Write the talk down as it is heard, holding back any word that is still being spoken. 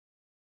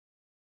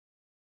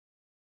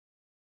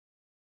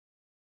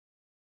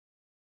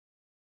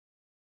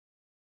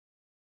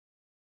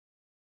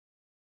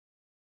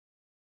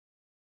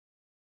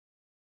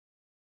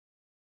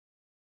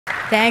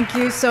Thank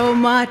you so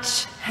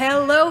much.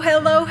 Hello,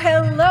 hello,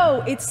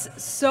 hello. It's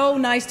so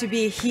nice to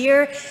be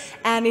here,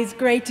 and it's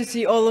great to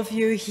see all of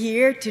you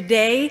here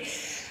today.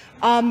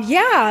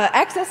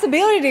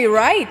 Accessibility,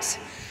 right?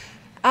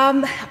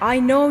 I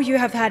know you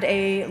have had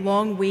a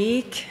long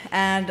week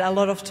and a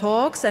lot of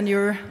talks, and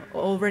you're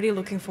already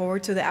looking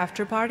forward to the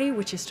after party,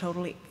 which is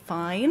totally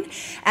fine.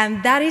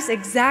 And that is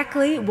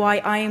exactly why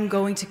I am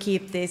going to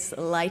keep this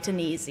light and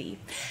easy.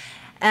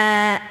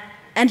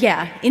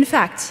 In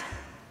fact,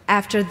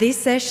 after this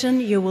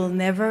session, you will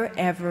never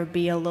ever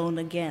be alone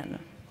again.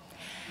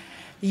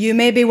 You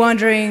may be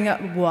wondering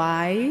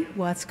why,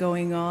 what's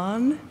going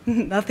on?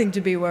 Nothing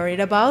to be worried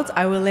about.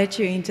 I will let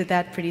you into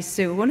that pretty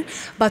soon.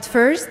 But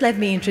first, let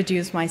me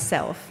introduce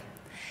myself.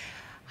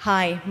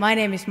 Hi, my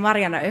name is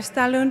Marianna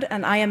O,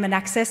 and I am an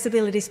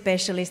accessibility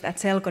specialist at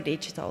Selko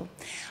Digital.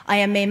 I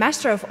am a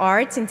Master of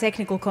Arts in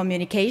Technical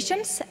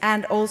Communications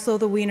and also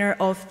the winner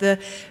of the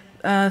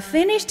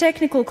Finnish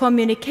Technical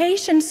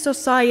Communications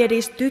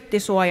Society's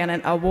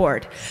Tyttisuojainen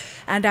Award.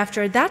 And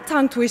after that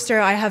tongue twister,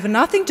 I have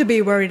nothing to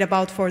be worried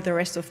about for the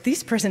rest of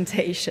this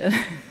presentation.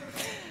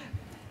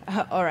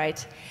 All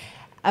right.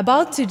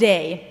 About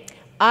today,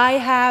 I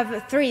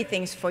have 3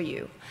 things for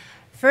you.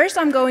 First,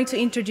 I'm going to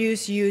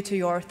introduce you to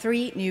your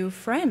 3 new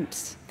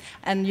friends.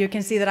 And you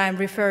can see that I'm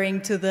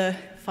referring to the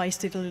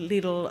feisty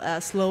little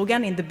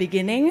slogan in the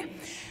beginning.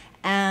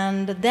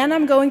 And then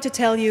I'm going to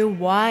tell you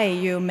why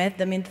you met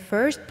them in the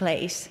first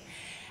place.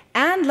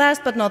 And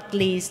last but not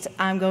least,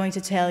 I'm going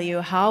to tell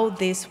you how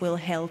this will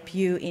help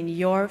you in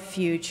your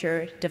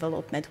future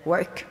development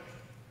work.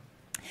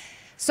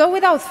 So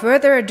without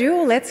further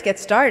ado, let's get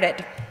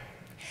started.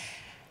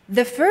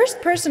 The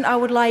first person I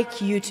would like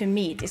you to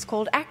meet is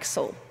called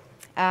Axel.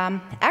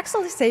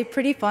 Axel is a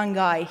pretty fun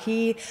guy.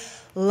 He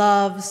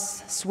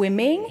loves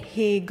swimming,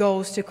 he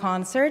goes to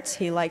concerts,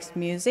 he likes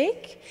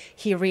music,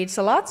 he reads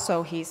a lot,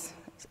 so he's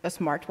a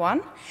smart one.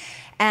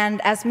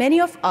 And as many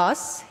of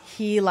us,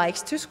 he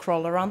likes to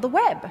scroll around the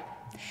web.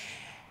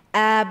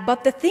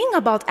 But the thing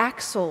about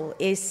Axel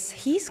is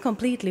he's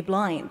completely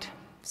blind.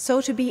 So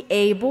to be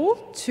able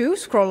to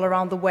scroll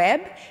around the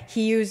web,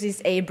 he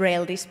uses a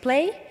braille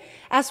display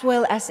as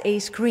well as a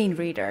screen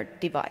reader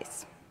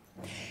device.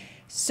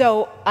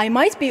 So I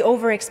might be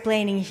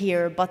over-explaining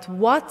here, but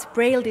what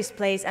braille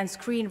displays and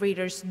screen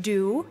readers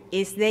do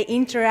is they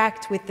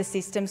interact with the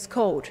system's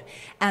code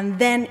and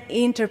then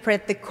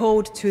interpret the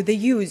code to the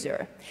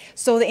user.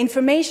 So the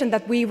information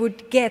that we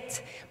would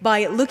get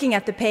by looking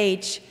at the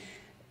page,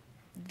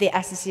 the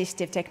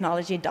assistive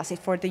technology does it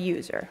for the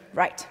user,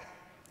 right?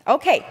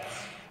 Okay,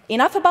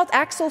 enough about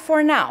Axel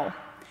for now.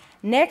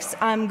 Next,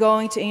 I'm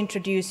going to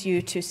introduce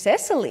you to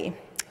Cecily,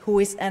 who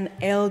is an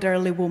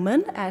elderly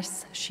woman,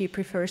 as she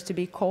prefers to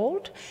be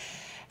called.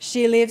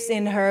 She lives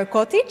in her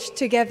cottage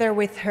together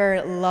with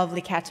her lovely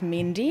cat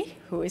Mindy,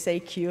 who is a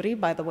cutie,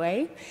 by the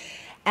way.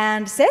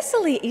 And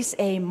Cecily is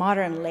a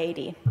modern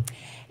lady.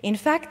 In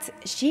fact,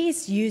 she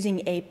is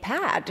using a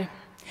pad.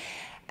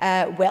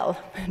 Well,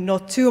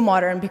 not too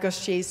modern because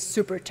she's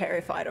super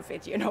terrified of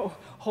it, you know,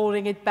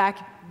 holding it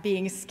back,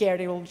 being scared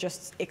it will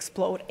just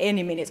explode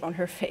any minute on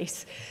her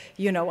face.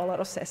 You know a lot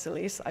of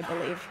Cecilys, I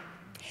believe.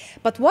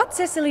 But what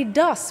Cecily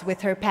does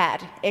with her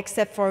pad,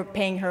 except for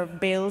paying her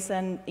bills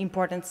and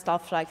important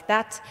stuff like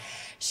that,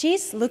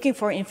 she's looking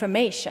for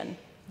information.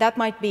 That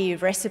might be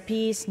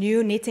recipes,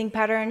 new knitting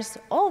patterns,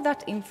 all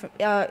that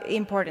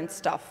important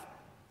stuff.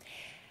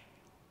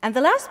 And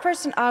the last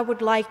person I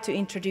would like to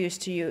introduce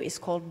to you is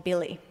called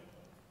Billy.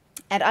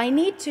 And I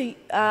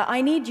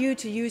need you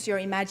to use your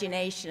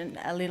imagination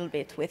a little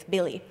bit with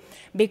Billy,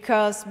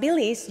 because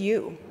Billy is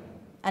you,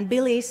 and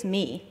Billy is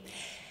me.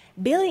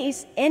 Billy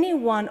is any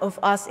one of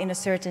us in a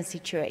certain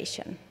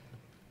situation.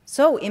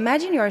 So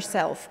imagine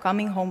yourself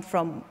coming home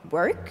from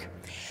work.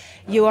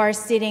 You are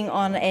sitting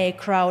on a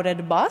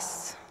crowded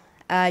bus.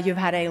 You've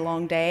had a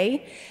long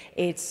day.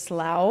 It's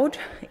loud.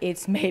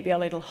 It's maybe a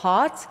little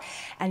hot.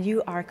 And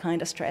you are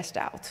kind of stressed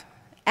out.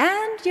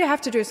 And you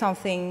have to do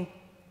something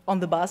on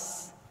the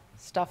bus,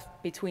 stuff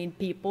between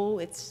people.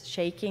 It's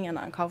shaking and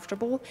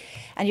uncomfortable.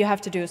 And you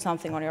have to do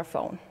something on your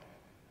phone.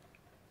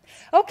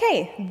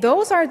 Okay,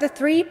 those are the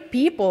 3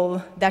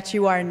 people that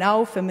you are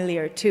now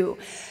familiar to.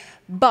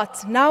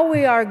 But now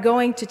we are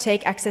going to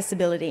take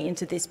accessibility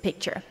into this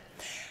picture.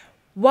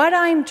 What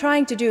I'm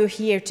trying to do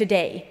here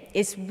today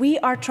is we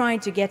are trying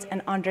to get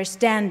an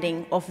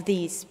understanding of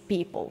these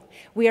people.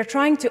 We are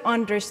trying to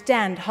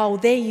understand how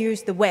they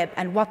use the web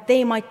and what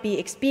they might be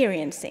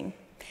experiencing.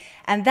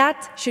 And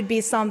that should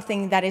be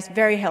something that is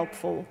very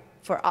helpful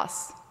for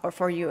us or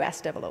for you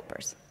as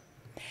developers.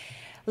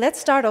 Let's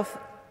start off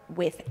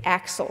with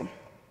Axel.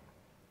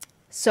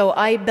 So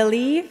I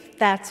believe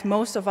that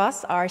most of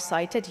us are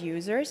sighted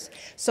users,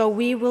 so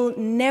we will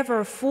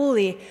never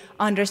fully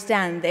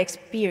understand the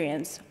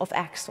experience of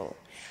Axel.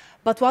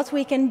 But what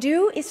we can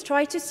do is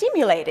try to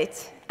simulate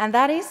it, and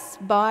that is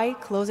by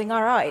closing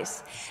our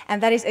eyes.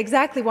 And that is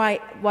exactly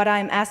what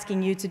I'm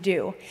asking you to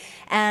do.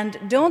 And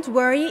don't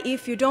worry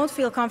if you don't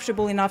feel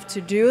comfortable enough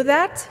to do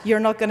that. You're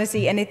not going to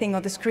see anything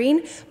on the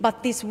screen,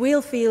 but this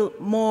will feel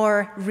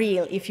more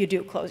real if you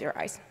do close your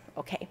eyes.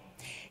 Okay,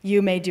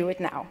 you may do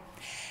it now.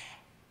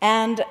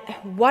 And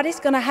what is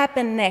going to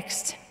happen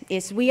next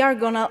is we are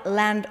going to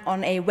land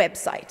on a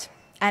website.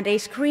 And a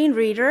screen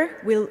reader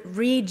will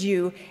read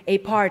you a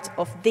part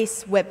of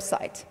this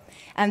website.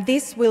 And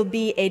this will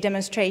be a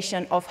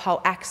demonstration of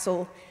how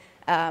Axel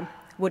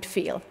would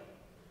feel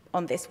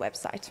on this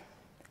website.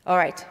 All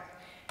right,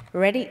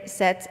 ready,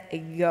 set,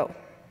 go.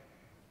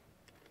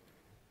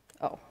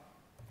 Oh.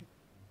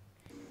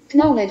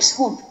 Knowledge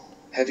Hub.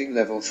 Heading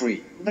level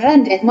 3.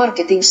 Brand and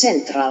Marketing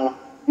Central.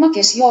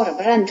 Makes your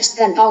brand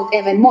stand out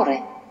even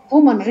more.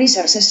 Human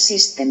Resources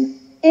System.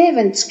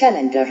 Events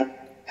Calendar.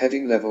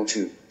 Heading level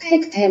 2.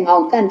 Take them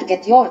out and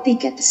get your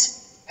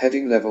tickets.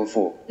 Heading level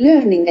 4.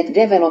 Learning and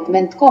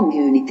Development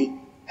Community.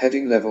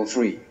 Heading level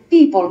 3.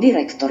 People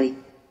Directory.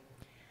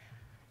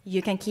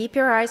 You can keep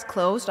your eyes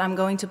closed. I'm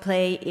going to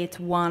play it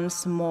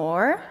once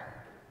more.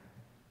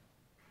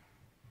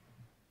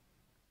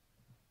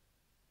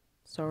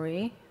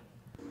 Sorry.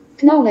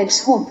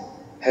 Knowledge Hub.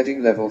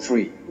 Heading level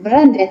 3.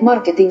 Brand and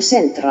Marketing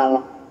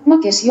Central.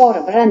 Makes your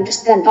brand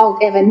stand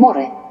out even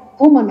more.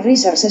 Human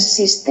Resources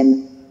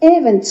System.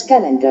 Events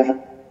Calendar.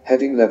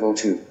 Heading level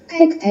 2.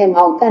 Take them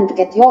out and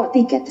get your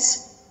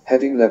tickets.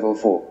 Heading level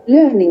 4.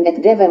 Learning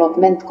and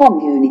Development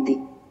Community.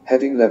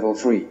 Heading level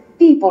 3.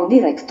 People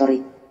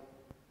Directory.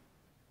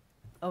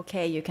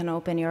 Okay, you can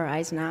open your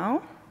eyes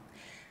now.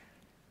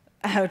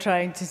 I'm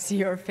trying to see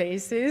your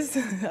faces,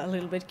 a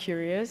little bit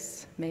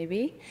curious,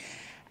 maybe.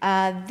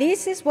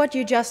 This is what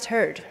you just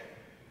heard.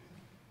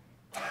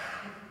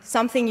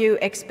 Something you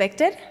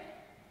expected?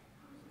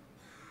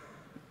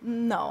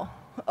 No.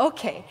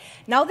 Okay.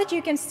 Now that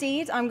you can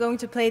see it, I'm going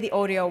to play the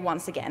audio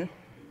once again.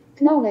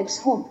 Knowledge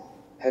Hub.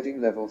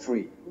 Heading level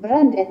 3.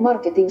 Brand and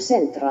Marketing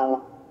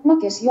Central.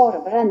 Makes your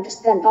brand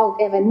stand out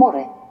even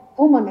more.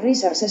 Human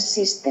Resources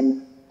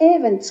System.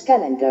 Events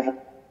Calendar.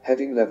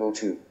 Heading level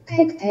 2.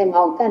 Take them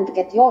out and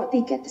get your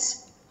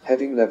tickets.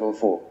 Heading level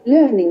 4.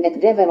 Learning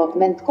and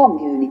Development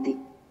Community.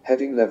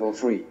 Heading level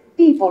 3.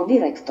 People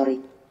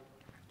Directory.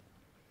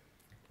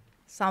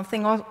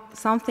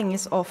 Something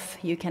is off,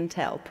 you can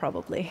tell,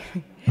 probably.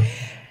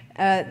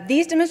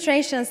 These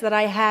demonstrations that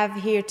I have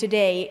here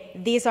today,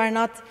 these are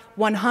not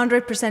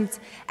 100%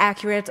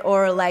 accurate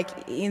or like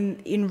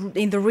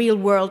in the real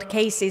world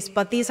cases,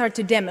 but these are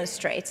to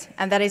demonstrate,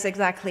 and that is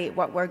exactly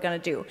what we're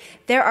going to do.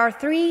 There are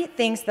 3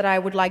 things that I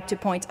would like to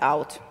point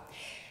out.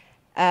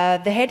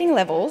 The heading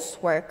levels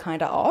were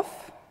kind of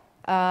off.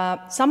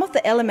 Some of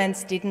the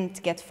elements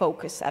didn't get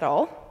focus at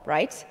all,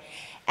 right?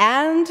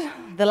 And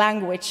the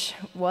language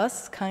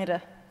was kind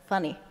of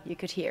funny, you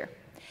could hear.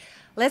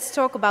 Let's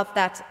talk about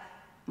that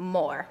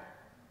more.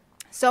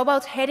 So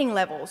about heading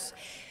levels.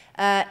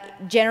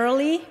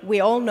 Generally, we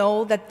all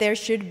know that there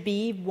should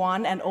be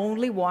one and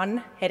only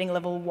one heading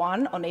level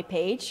 1 on a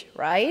page,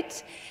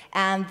 right?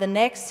 And the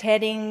next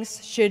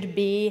headings should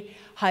be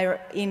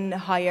in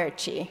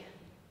hierarchy.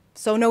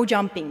 So no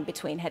jumping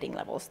between heading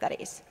levels, that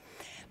is.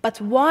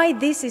 But why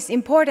this is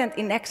important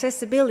in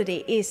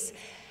accessibility is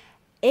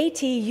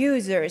AT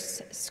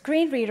users,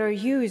 screen reader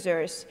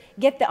users,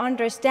 get the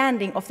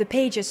understanding of the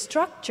page's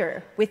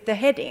structure with the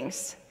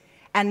headings.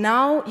 And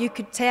now you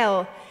could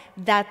tell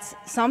that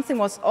something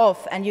was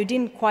off and you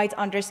didn't quite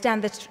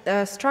understand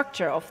the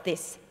structure of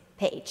this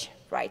page,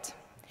 right?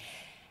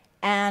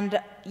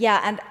 And yeah,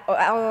 and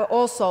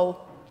also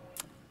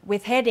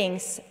with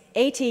headings,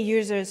 AT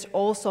users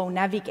also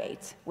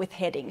navigate with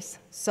headings.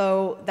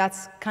 So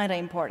that's kind of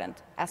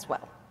important as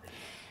well.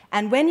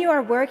 And when you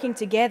are working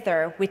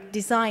together with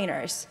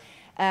designers,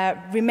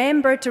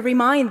 remember to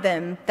remind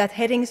them that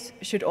headings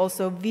should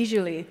also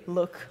visually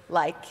look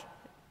like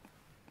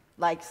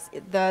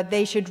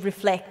they should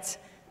reflect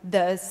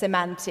the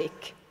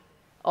semantic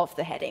of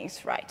the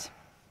headings, right?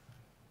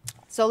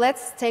 So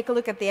let's take a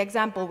look at the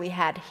example we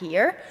had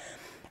here.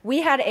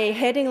 We had a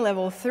heading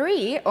level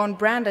 3 on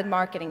Brand and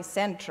Marketing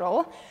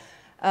Central.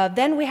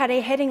 Then we had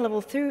a heading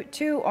level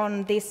 2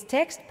 on this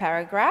text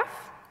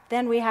paragraph.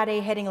 Then we had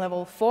a heading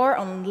level 4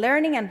 on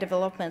Learning and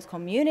Development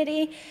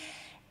Community.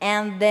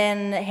 And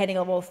then heading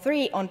level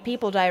 3 on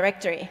People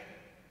Directory.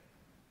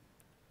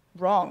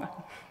 Wrong.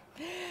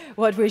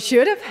 What we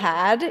should have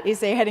had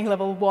is a heading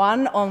level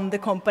 1 on the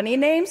company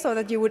name so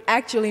that you would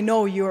actually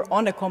know you're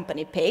on a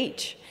company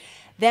page.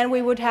 Then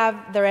we would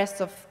have the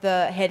rest of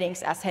the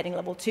headings as heading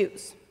level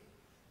 2s.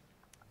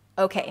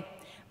 Okay,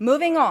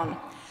 moving on.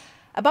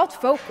 About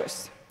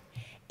focus.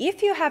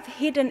 If you have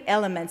hidden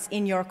elements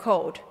in your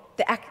code,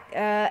 the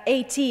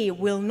AT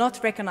will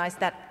not recognize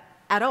that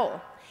at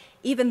all.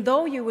 Even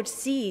though you would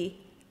see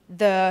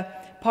the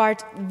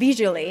part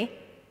visually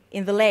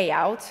in the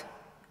layout,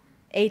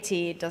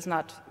 AT does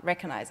not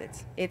recognize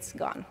it. It's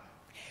gone.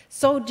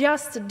 So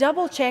just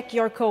double check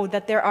your code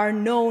that there are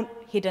no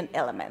hidden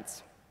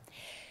elements.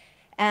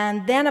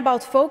 And then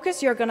about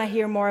focus, you're going to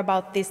hear more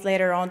about this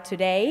later on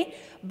today.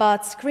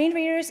 But screen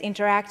readers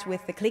interact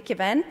with the click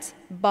event,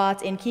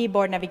 but in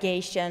keyboard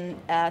navigation,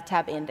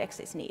 tab index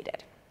is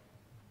needed.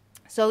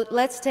 So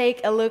let's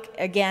take a look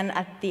again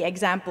at the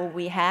example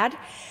we had.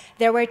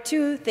 There were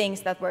two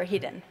things that were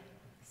hidden: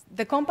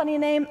 the company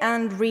name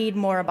and read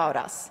more about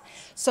us.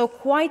 So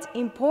quite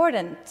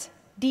important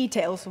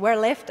details were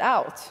left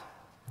out.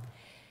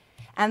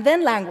 And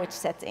then language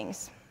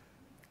settings.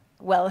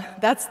 Well,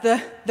 that's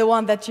the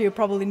one that you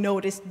probably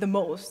noticed the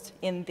most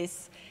in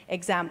this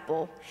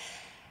example.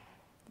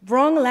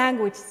 Wrong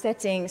language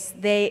settings,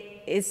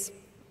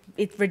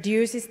 it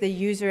reduces the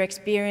user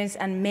experience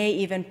and may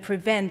even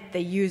prevent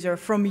the user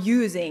from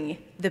using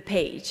the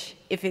page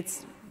if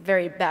it's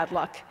very bad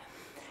luck.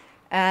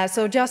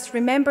 So just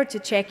remember to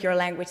check your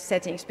language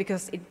settings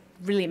because it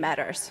really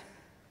matters.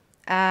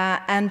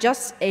 And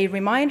just a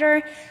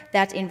reminder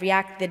that in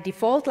React, the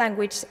default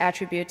language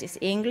attribute is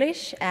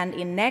English, and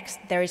in Next,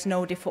 there is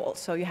no default,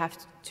 so you have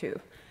to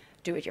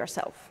do it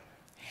yourself.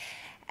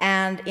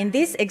 And in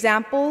this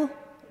example,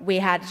 we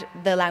had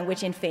the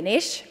language in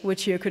Finnish,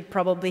 which you could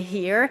probably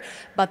hear,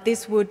 but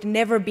this would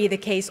never be the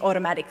case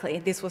automatically.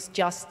 This was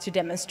just to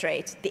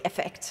demonstrate the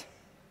effect.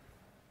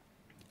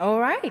 All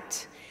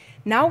right,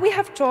 now we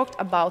have talked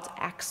about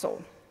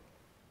Axel.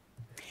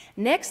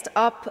 Next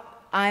up,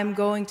 I'm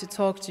going to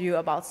talk to you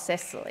about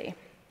Cecily.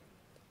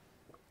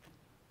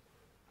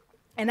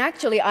 And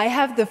actually, I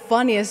have the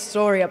funniest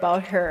story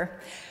about her.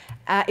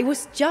 It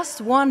was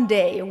just one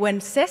day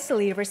when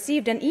Cecily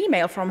received an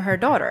email from her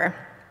daughter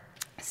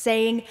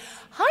saying,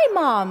 "Hi,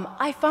 Mom,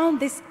 I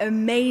found this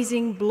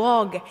amazing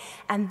blog,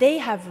 and they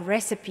have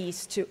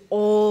recipes to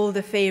all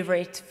the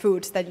favorite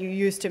foods that you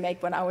used to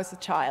make when I was a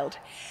child.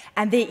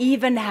 And they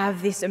even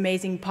have this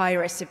amazing pie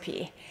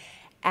recipe."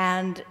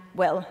 And,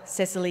 well,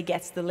 Cecily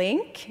gets the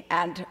link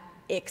and,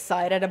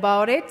 excited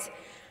about it,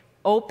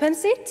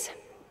 opens it,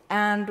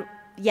 and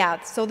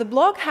yeah, so the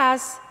blog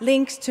has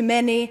links to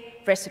many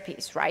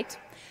recipes, right?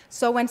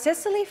 So when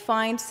Cecily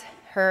finds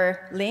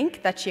her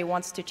link that she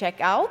wants to check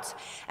out,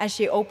 and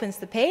she opens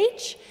the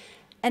page,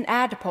 an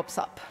ad pops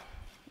up.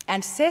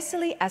 And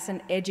Cecily, as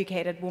an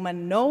educated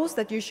woman, knows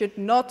that you should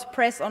not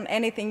press on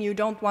anything you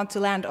don't want to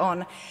land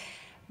on.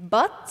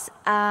 But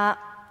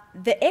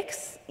the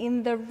X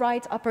in the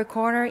right upper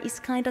corner is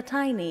kind of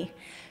tiny.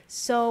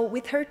 So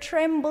with her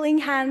trembling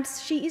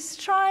hands, she is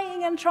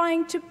trying and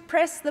trying to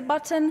press the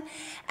button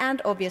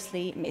and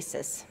obviously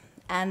misses.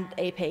 And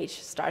a page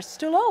starts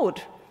to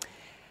load.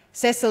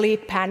 Cecily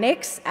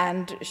panics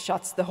and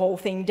shuts the whole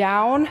thing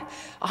down.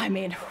 I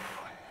mean,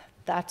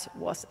 that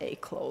was a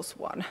close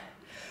one.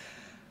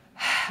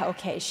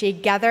 Okay, she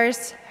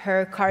gathers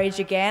her courage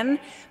again,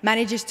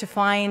 manages to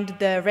find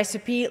the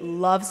recipe,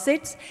 loves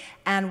it,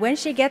 and when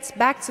she gets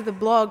back to the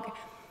blog,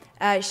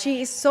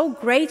 she is so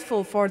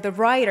grateful for the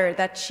writer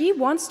that she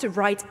wants to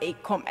write a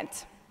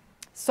comment.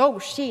 So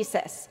she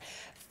says,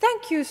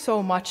 "Thank you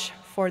so much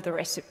for the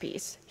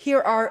recipes.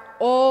 Here are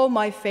all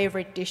my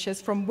favorite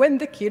dishes from when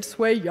the kids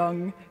were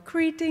young.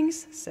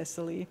 Greetings,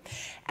 Cecily."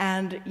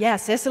 And yeah,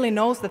 Cecily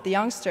knows that the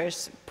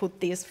youngsters put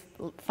these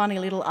funny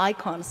little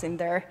icons in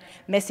their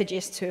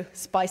messages to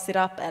spice it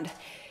up, and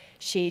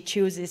she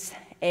chooses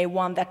a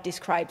one that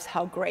describes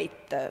how great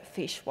the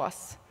fish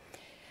was.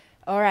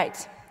 All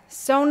right,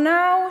 so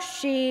now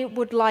she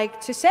would like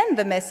to send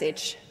the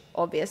message,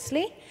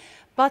 obviously,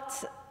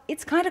 but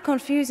it's kind of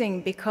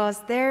confusing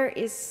because there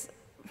is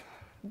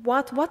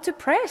what to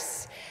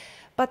press.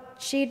 But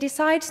she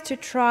decides to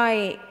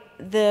try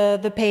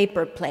the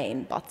paper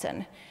plane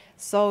button.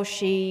 So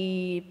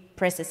she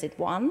presses it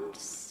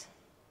once,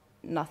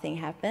 nothing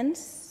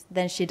happens.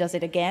 Then she does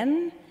it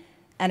again,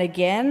 and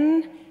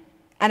again,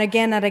 and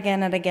again, and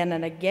again, and again,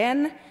 and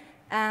again,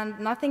 and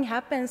nothing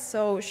happens.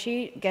 So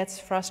she gets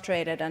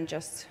frustrated and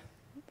just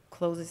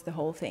closes the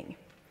whole thing.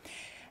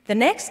 The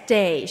next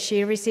day,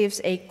 she receives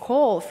a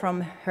call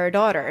from her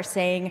daughter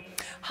saying,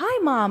 "Hi,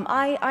 Mom,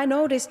 I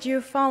noticed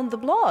you found the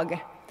blog."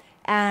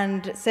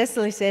 And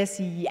Cecily says,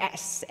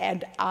 "Yes,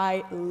 and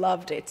I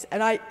loved it.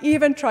 And I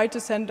even tried to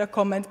send a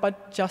comment,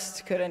 but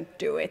just couldn't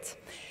do it."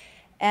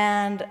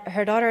 And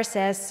her daughter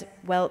says,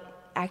 "Well,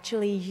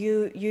 actually,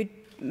 you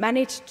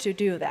managed to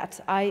do that.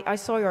 I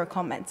saw your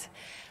comment.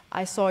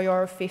 I saw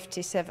your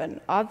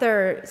 57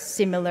 other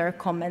similar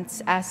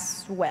comments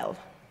as well."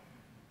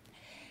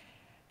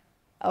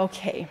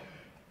 Okay,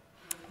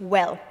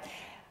 well,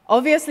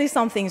 obviously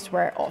some things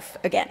were off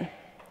again.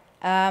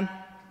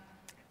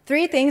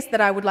 Three things that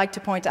I would like to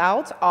point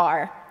out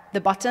are the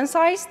button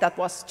size that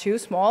was too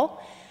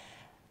small,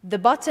 the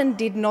button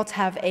did not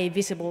have a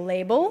visible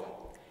label,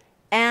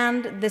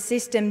 and the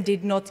system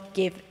did not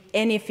give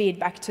any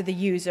feedback to the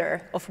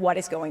user of what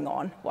is going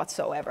on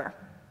whatsoever.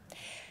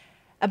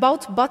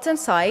 About button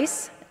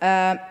size,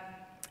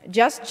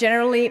 just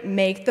generally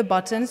make the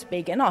buttons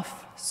big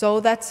enough so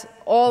that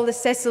all the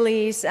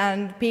Cecilys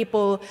and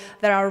people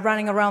that are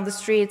running around the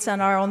streets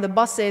and are on the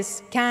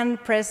buses can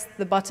press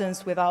the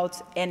buttons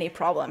without any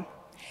problem.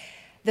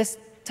 The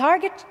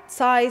target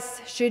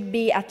size should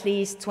be at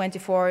least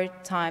 24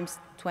 times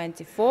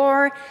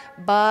 24,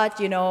 but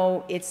you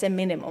know, it's a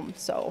minimum,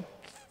 so.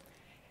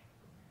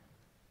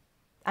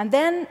 And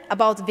then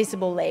about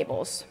visible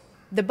labels.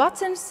 The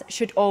buttons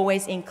should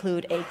always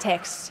include a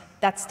text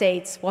that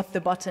states what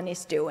the button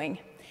is doing.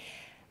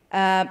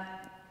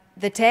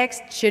 The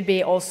text should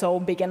be also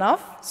big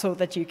enough so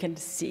that you can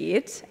see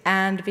it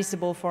and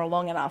visible for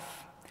long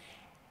enough.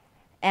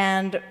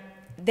 And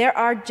there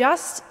are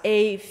just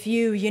a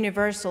few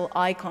universal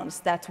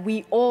icons that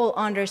we all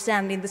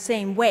understand in the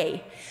same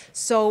way.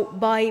 So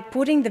by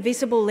putting the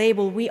visible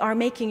label, we are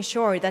making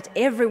sure that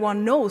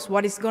everyone knows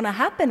what is going to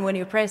happen when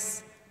you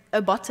press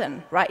a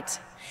button, right?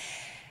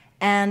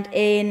 And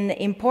an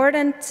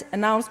important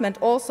announcement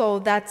also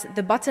that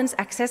the button's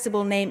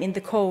accessible name in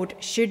the code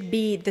should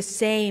be the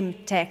same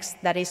text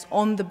that is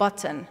on the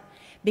button,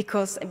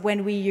 because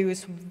when we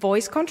use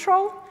voice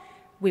control,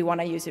 we want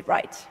to use it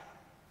right.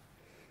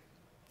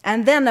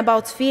 And then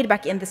about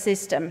feedback in the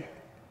system.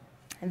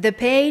 The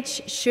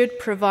page should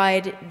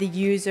provide the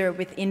user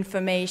with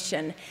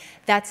information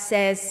that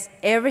says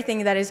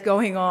everything that is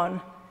going on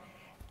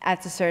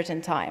at a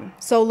certain time.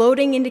 So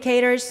loading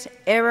indicators,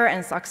 error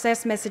and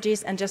success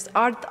messages, and just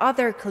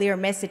other clear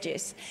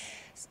messages.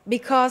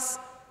 Because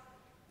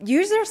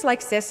users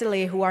like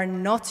Cecily, who are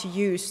not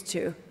used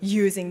to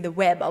using the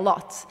web a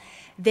lot,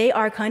 they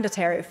are kind of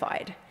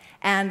terrified.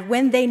 And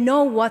when they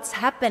know what's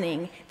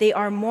happening, they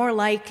are more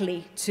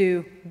likely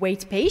to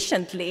wait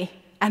patiently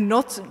and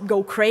not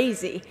go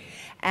crazy.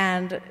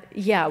 And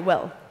yeah,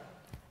 well,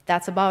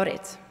 that's about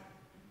it.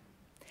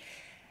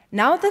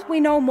 Now that we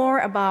know more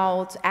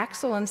about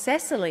Axel and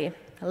Cecily,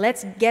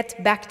 let's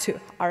get back to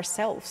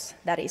ourselves,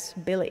 that is,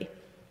 Billy.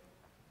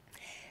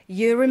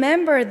 You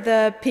remember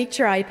the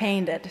picture I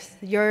painted.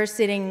 You're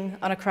sitting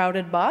on a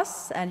crowded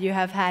bus and you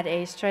have had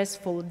a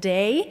stressful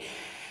day,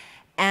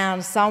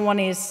 and someone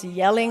is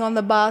yelling on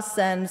the bus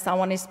and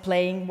someone is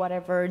playing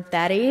whatever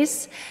that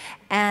is,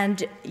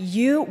 and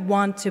you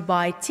want to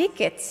buy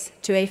tickets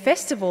to a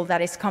festival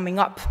that is coming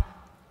up.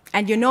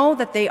 And you know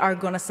that they are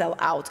going to sell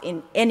out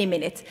in any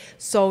minute,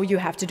 so you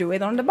have to do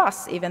it on the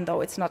bus, even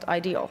though it's not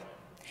ideal.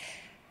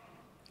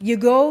 You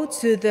go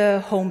to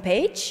the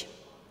homepage,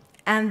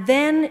 and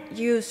then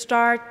you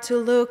start to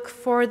look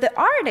for the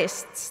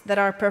artists that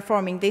are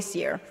performing this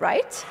year,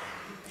 right?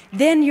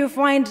 Then you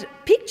find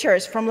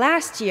pictures from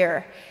last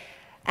year,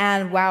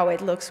 and wow,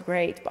 it looks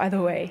great, by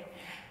the way.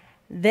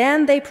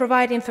 Then they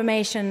provide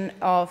information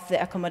of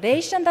the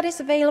accommodation that is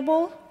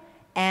available,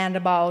 and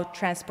about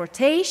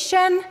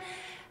transportation.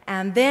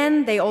 And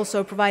then they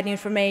also provide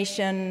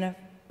information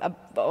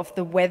of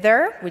the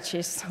weather, which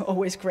is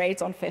always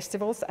great on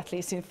festivals, at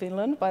least in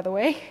Finland, by the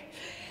way.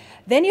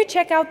 Then you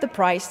check out the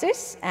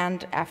prices,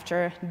 and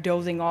after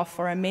dozing off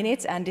for a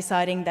minute and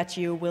deciding that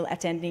you will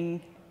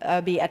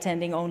be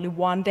attending only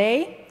one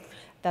day,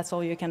 that's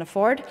all you can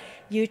afford,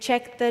 you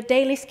check the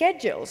daily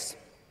schedules.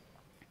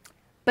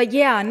 But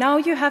yeah, now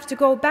you have to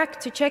go back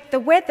to check the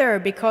weather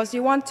because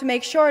you want to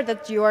make sure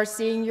that you are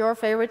seeing your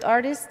favorite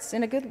artists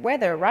in a good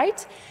weather,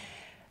 right?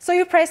 So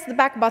you press the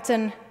back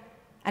button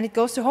and it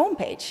goes to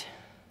homepage.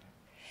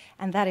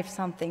 And that if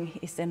something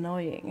is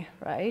annoying,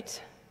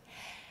 right?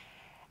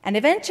 And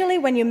eventually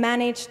when you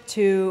manage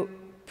to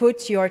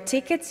put your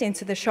tickets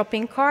into the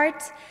shopping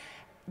cart,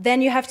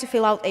 then you have to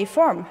fill out a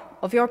form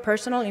of your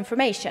personal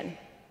information.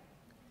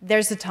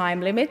 There's a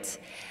time limit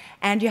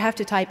and you have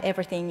to type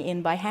everything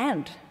in by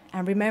hand.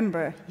 And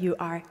remember, you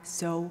are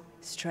so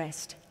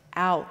stressed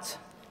out.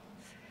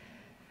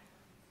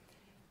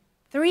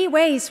 3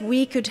 ways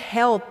we could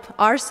help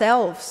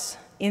ourselves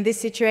in this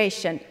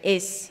situation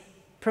is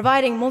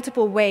providing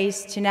multiple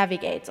ways to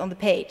navigate on the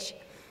page,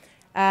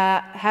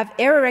 have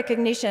error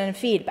recognition and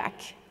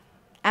feedback,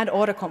 and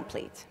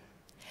autocomplete.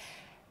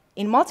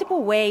 In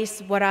multiple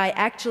ways, what I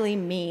actually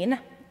mean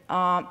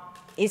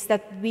is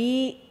that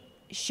we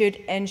should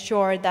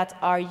ensure that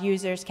our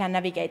users can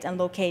navigate and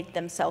locate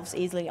themselves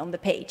easily on the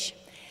page.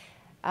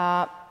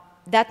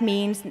 That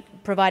means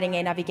providing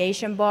a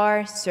navigation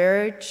bar,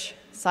 search,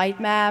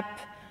 sitemap,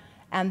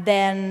 and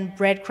then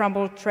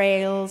breadcrumb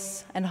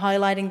trails and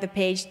highlighting the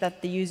page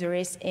that the user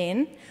is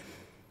in.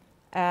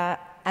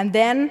 And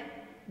then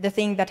the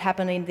thing that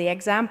happened in the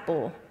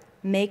example,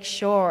 make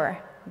sure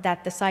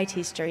that the site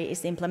history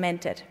is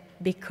implemented,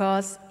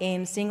 because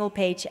in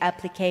single-page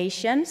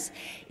applications,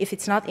 if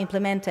it's not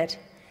implemented,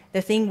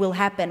 the thing will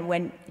happen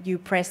when you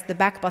press the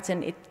back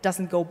button, it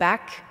doesn't go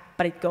back,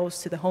 but it goes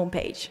to the home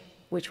page,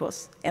 which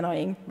was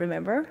annoying,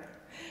 remember?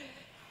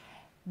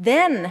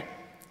 Then,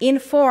 in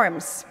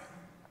forms,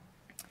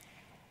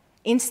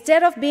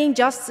 instead of being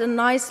just a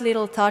nice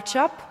little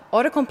touch-up,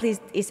 autocomplete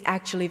is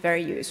actually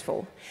very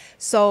useful.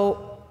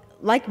 So,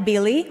 like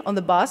Billy on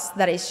the bus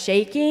that is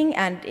shaking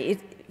and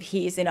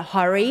he is in a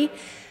hurry,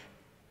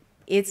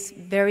 it's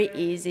very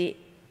easy.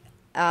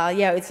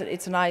 Yeah,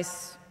 it's a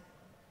nice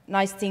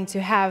thing to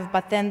have,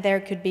 but then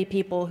there could be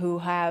people who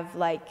have,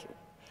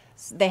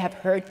 they have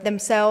hurt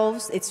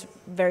themselves. It's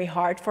very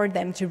hard for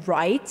them to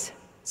write,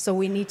 so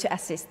we need to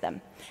assist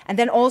them. And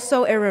then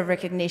also error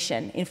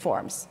recognition in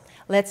forms.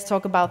 Let's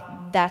talk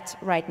about that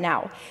right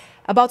now.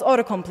 About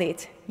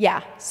autocomplete,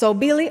 yeah. So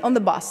Billy on the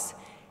bus,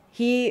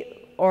 he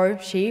or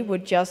she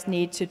would just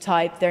need to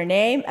type their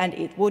name and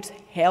it would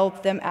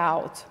help them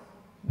out.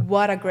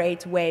 What a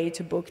great way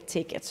to book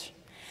tickets.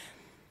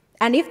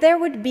 And if there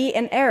would be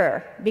an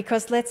error,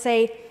 because let's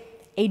say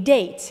a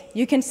date,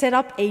 you can set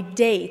up a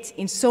date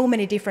in so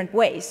many different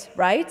ways,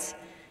 right?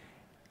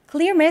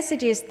 Clear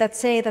messages that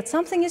say that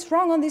something is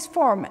wrong on this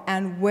form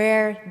and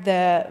where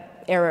the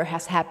error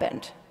has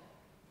happened.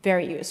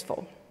 Very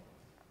useful.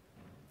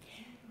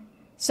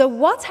 So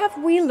what have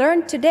we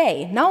learned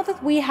today? Now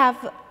that we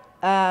have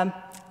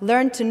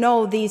learned to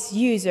know these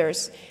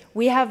users,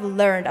 we have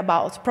learned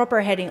about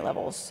proper heading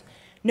levels,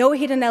 no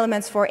hidden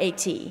elements for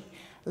AT,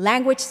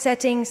 language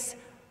settings,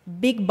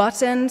 big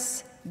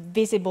buttons,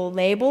 visible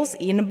labels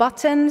in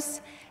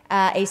buttons,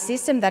 a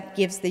system that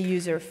gives the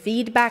user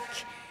feedback,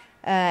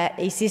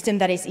 a system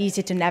that is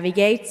easy to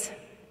navigate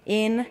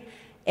in,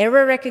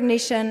 error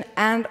recognition,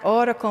 and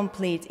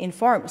autocomplete in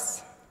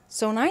forms.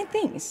 So 9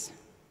 things.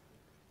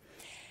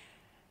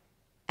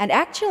 And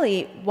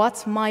actually,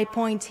 what my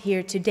point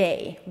here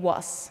today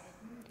was,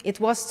 it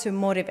was to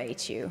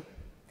motivate you.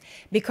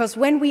 Because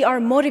when we are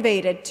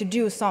motivated to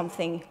do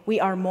something, we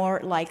are more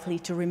likely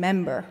to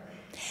remember.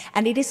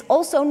 And it is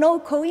also no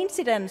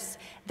coincidence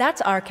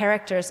that our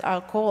characters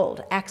are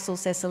called Axel,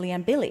 Cecily,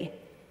 and Billy.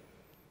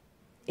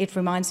 It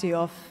reminds you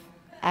of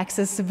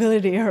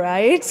accessibility,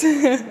 right?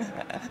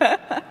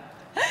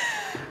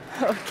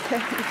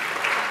 Okay.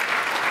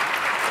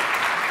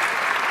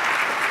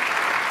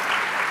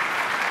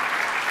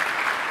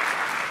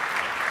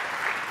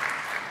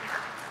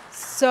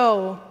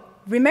 So,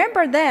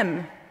 remember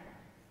them.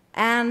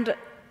 And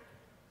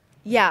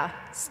yeah,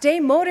 stay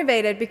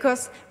motivated,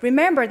 because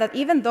remember that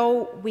even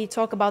though we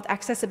talk about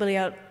accessibility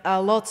a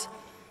lot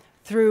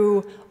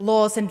through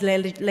laws and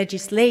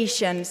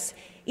legislations,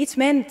 it's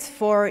meant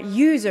for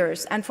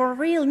users and for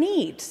real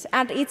needs,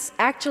 and it's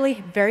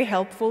actually very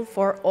helpful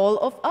for all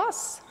of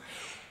us.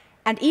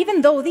 And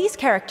even though these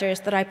characters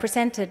that I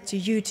presented to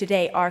you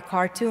today are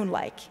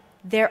cartoon-like,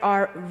 there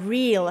are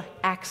real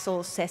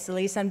Axel,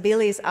 Cecilys, and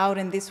Billys out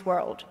in this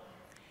world.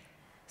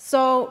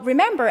 So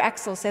remember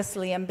Axel,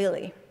 Cecily, and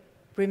Billy.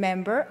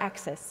 Remember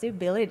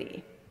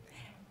accessibility.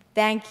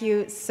 Thank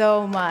you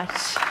so much.